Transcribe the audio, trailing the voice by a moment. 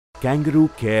Kangaroo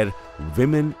Care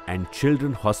Women and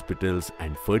Children Hospitals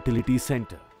and Fertility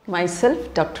Center.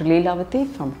 Myself, Dr.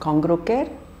 Leelavathi from Kangaroo Care,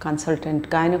 consultant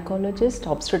gynecologist,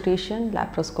 obstetrician,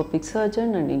 laparoscopic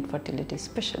surgeon and infertility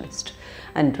specialist,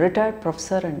 and retired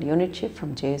professor and unit chief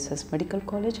from JSS Medical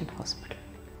College and Hospital.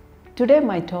 Today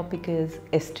my topic is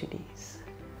STDs.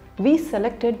 We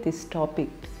selected this topic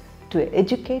to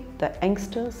educate the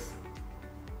youngsters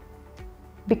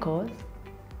because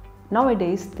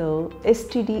nowadays the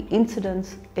STD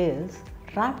incidence is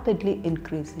rapidly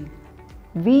increasing.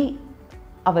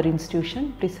 Our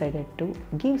institution decided to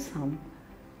give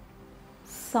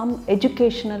some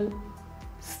educational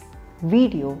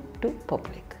video to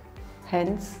public.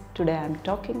 Hence, today I am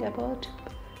talking about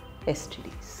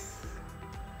STDs.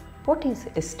 What is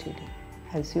STD?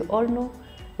 As you all know,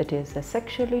 it is a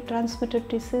sexually transmitted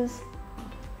disease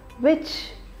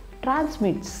which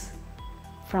transmits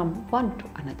from one to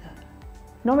another.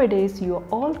 Nowadays, you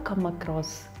all come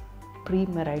across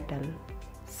premarital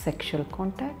sexual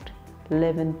contact,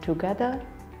 living together,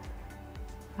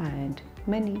 and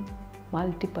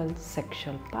multiple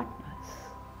sexual partners.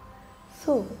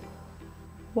 So,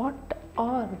 what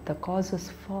are the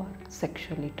causes for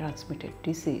sexually transmitted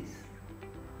disease?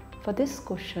 For this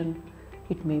question,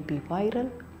 it may be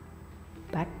viral,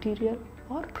 bacterial,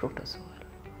 or protozoal.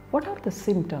 What are the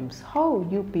symptoms? How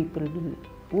you people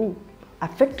who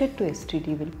affected to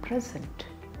STD will present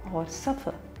or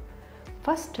suffer?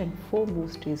 First and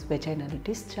foremost is vaginal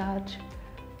discharge,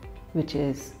 which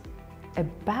is a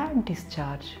bad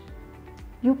discharge.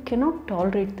 You cannot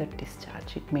tolerate that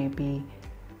discharge. It may be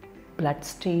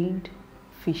blood-stained,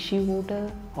 fishy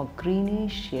odor, or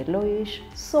greenish, yellowish,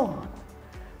 so on.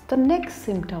 The next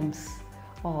symptoms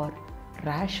are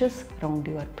rashes around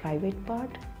your private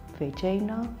part,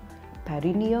 vagina,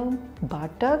 perineum,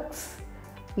 buttocks,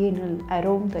 anal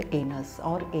around the anus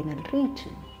or anal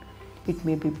region. It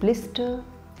may be blister,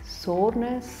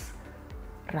 soreness,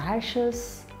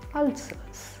 rashes,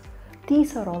 ulcers.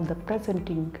 These are all the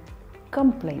presenting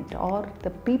complaint, or the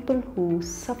people who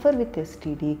suffer with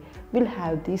STD will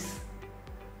have these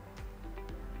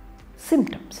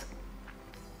symptoms.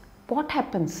 What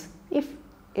happens if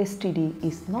STD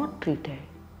is not treated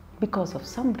because of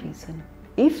some reason?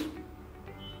 If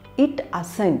it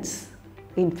ascends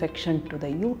infection to the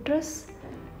uterus,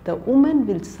 the woman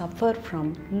will suffer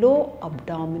from low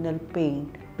abdominal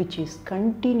pain, which is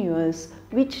continuous,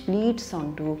 which leads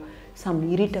on to some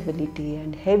irritability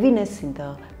and heaviness in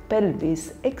the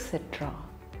pelvis, etc.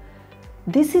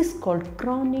 This is called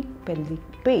chronic pelvic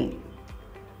pain.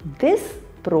 This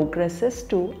progresses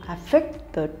to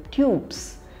affect the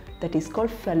tubes, that is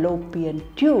called fallopian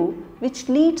tube, which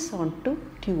leads on to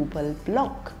tubal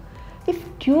block. If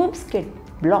tubes get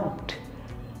blocked,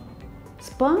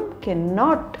 sperm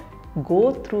cannot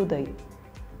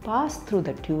pass through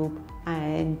the tube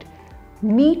and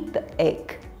meet the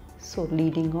egg, so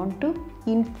leading on to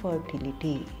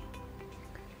infertility.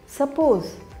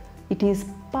 Suppose it is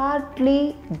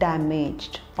partly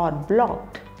damaged or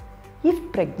blocked.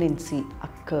 If pregnancy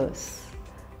occurs,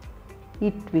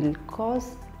 it will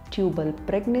cause tubal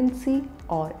pregnancy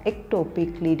or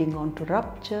ectopic, leading on to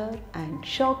rupture and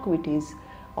shock, which is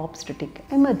obstetric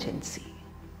emergency.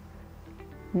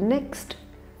 Next,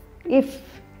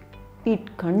 if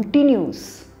it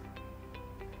continues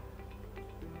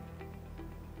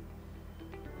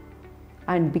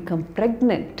and become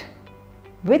pregnant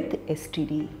with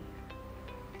STD,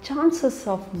 chances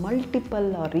of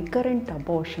multiple or recurrent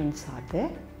abortions are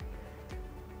there.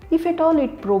 If at all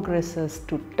it progresses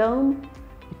to term,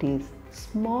 it is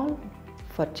small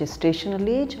for gestational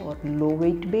age or low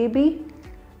weight baby.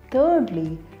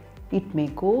 Thirdly, it may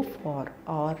go for,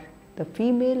 or the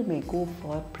female may go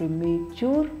for,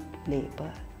 premature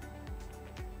labor.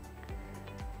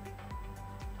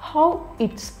 How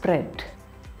it spread?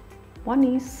 One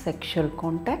is sexual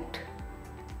contact.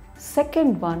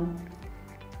 Second one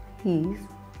is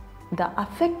the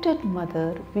affected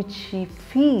mother which she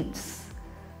feeds.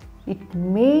 It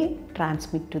may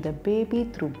transmit to the baby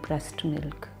through breast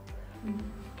milk.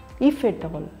 If at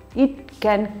all, it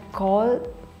can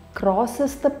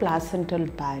crosses the placental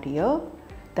barrier.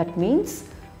 That means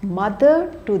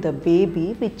mother to the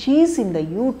baby which is in the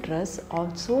uterus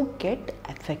also get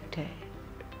affected.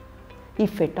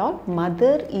 If at all,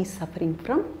 mother is suffering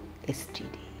from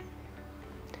STD.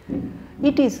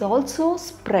 It is also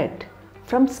spread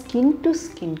from skin to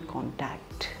skin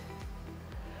contact.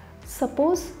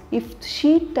 Suppose if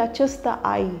she touches the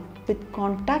eye with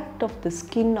contact of the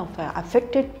skin of an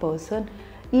affected person,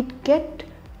 it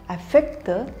affect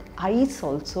the eyes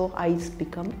also, eyes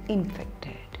become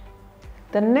infected.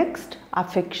 The next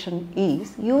affection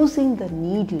is using the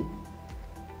needle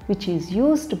which is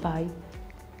used by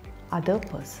other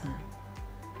person.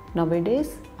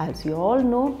 Nowadays, as you all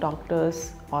know,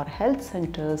 doctors or health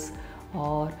centers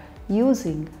are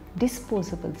using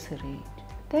disposable syringe.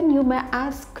 Then you may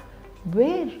ask,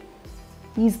 where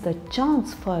is the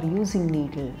chance for using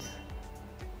needles?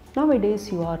 Nowadays,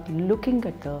 you are looking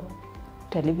at the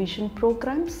television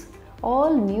programs,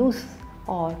 all news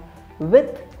or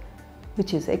with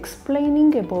which is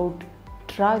explaining about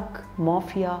drug,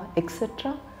 mafia,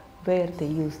 etc., where they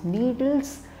use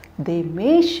needles. They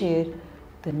may share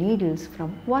the needles from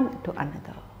one to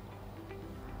another.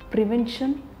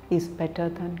 Prevention is better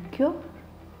than cure.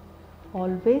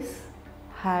 Always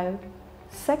have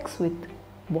sex with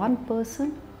one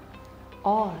person,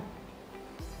 or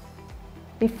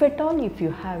if at all, if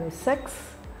you have a sex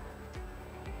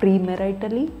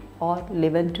premaritally or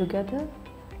live-in together,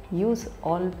 use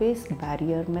always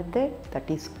barrier method, that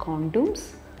is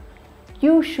condoms.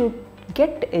 You should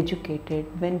get educated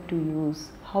when to use,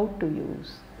 how to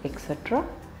use, etc.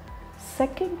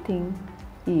 Second thing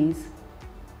is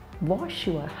wash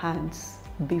your hands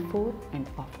before and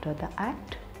after the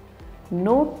act.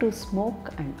 No to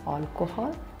smoke and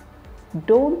alcohol.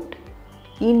 Don't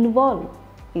involve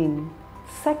in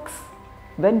sex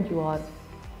when you are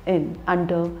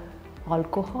under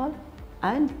alcohol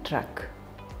and drug.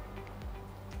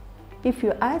 If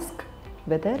you ask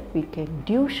whether we can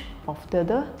douche after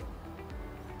the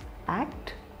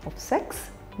act of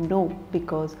sex, no,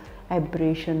 because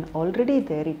abrasion already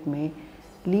there, it may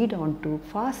lead on to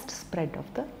fast spread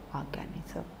of the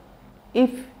organism.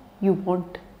 If you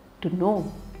want to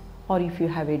know, or if you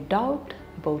have a doubt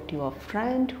about your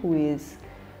friend who is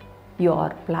you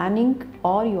are planning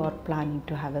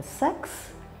to have a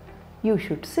sex, you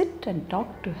should sit and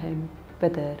talk to him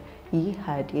whether he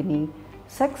had any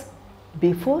sex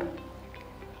before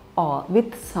or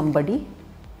with somebody,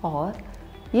 or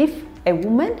if a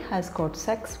woman has got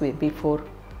sex with before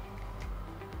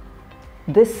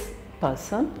this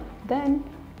person, then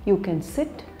you can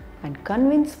sit and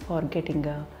convince for getting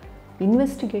a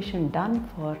investigation done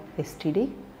for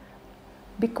STD,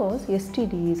 because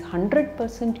STD is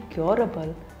 100%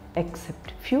 curable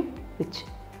except few, which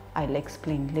I'll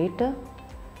explain later.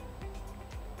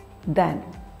 Then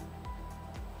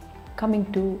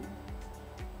coming to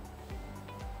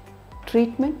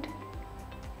treatment,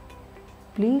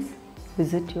 please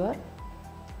visit your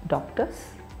doctors.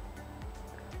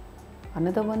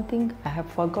 Another one thing I have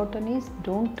forgotten is,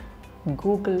 don't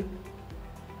Google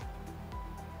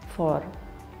for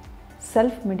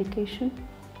self-medication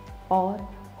or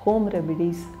home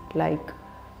remedies like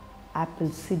apple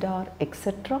cider,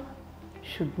 etc.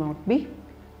 should not be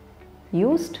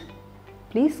used.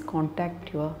 Please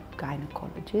contact your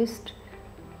gynecologist.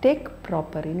 Take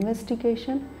proper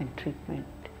investigation and treatment,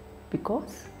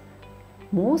 because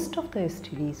most of the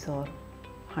STDs are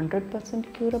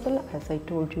 100% curable, as I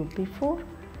told you before,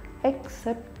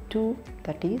 except two,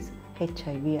 that is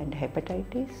HIV and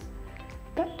hepatitis.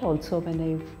 That also, when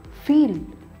I feel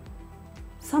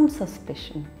some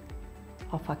suspicion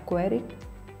of acquiring,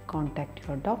 contact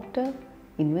your doctor,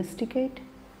 investigate,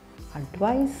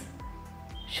 advice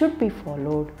should be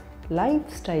followed,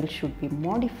 lifestyle should be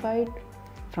modified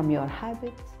from your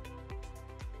habits.